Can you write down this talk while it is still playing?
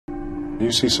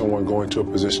You see someone going to a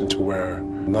position to where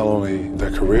not only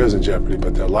their career is in jeopardy,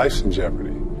 but their life's in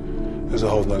jeopardy. It's a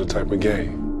whole nother type of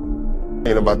game.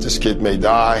 Ain't about this kid may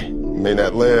die, may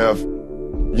not live.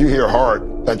 You hear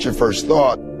heart, that's your first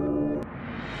thought.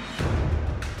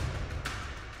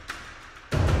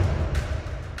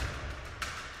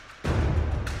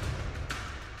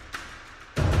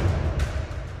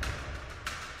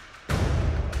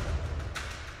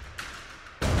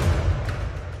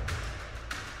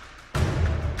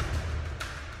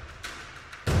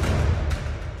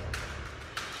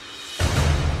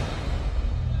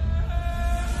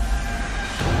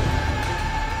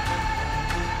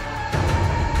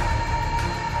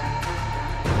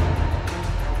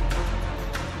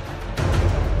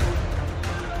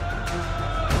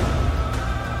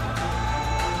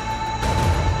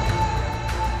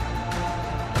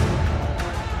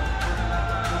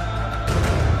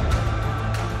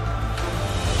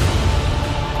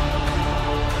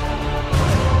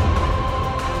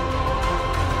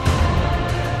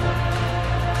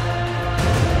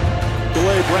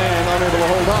 Brand unable to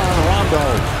hold on.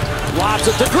 Rondo lobs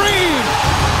it to Green.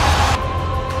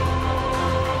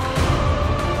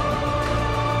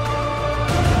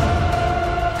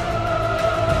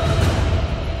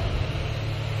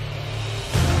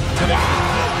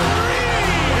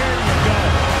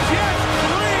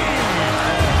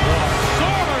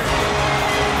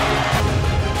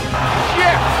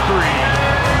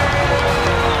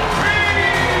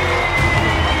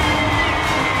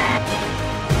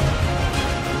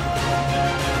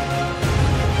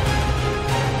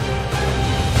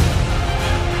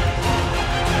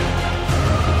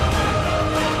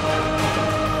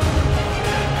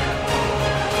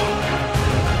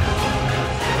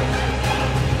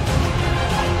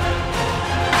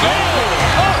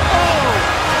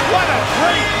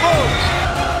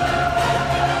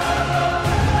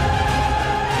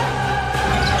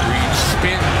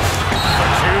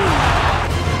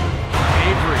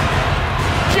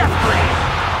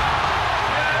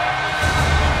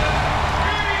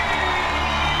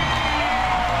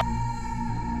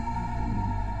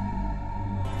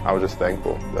 I was just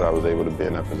thankful that I was able to be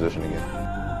in that position again.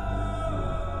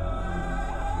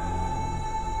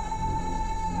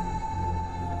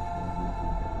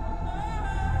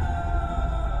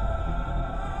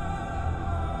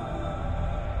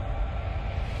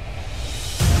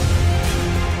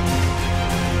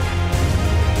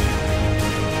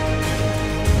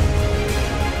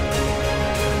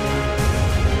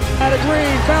 Out of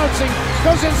Green, bouncing,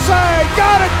 goes inside,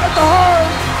 got it at the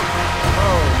heart.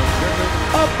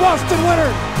 A Boston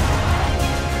winner.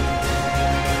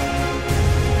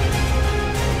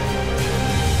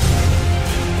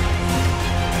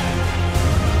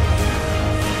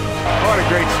 What a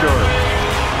great story.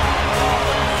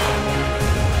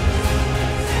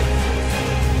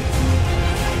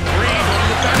 Green on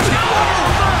the basket.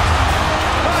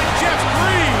 By Jeff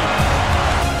Green.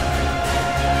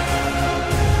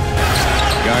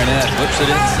 Garnett whips it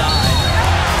inside.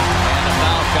 And a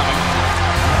foul coming.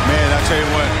 Man, I tell you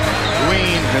what,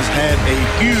 Green has had a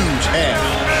huge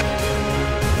half.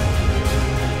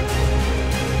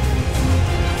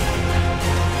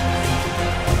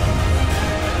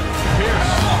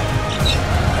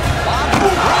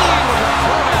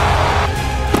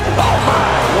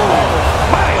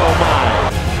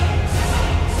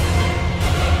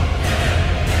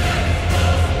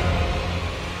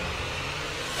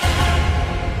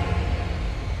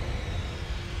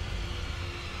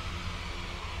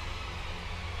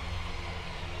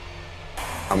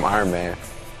 I'm Iron Man.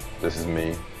 This is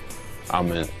me. I'm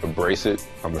going to embrace it.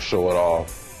 I'm going to show it all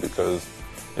because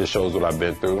it shows what I've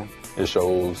been through. It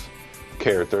shows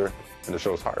character and it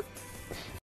shows heart.